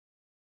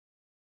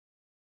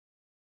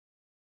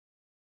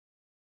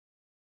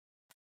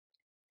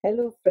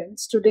Hello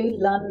friends, today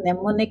learn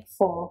mnemonic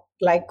for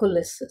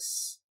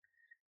glycolysis.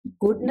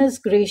 Goodness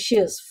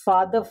gracious,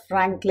 Father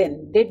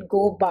Franklin did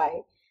go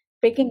by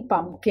picking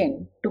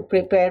pumpkin to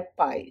prepare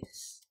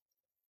pies.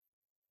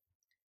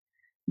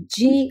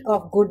 G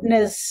of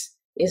goodness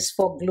is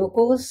for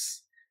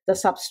glucose, the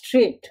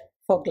substrate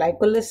for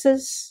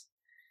glycolysis.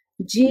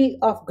 G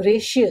of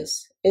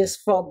gracious is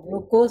for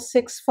glucose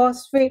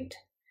 6-phosphate.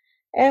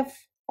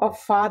 F of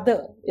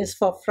father is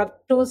for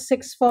fructose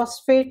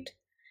 6-phosphate.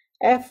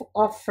 F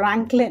of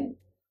Franklin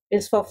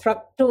is for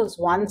fructose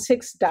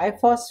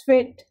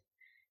 1,6-diphosphate.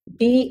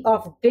 D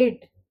of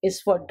did is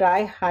for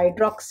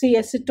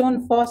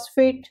dihydroxyacetone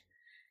phosphate.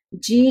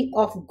 G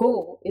of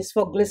go is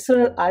for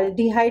glycerol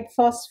aldehyde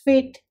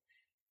phosphate.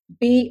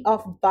 B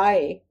of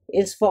bi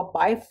is for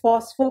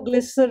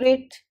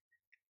biphosphoglycerate.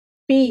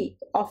 P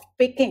of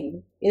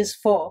picking is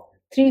for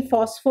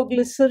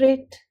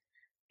 3-phosphoglycerate.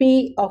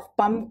 P of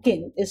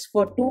pumpkin is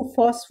for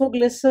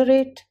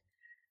 2-phosphoglycerate.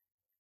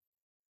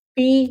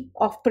 P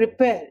of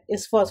prepare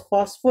is for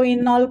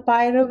phosphoenol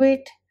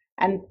pyruvate,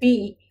 and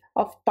P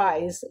of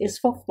pies is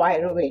for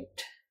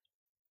pyruvate.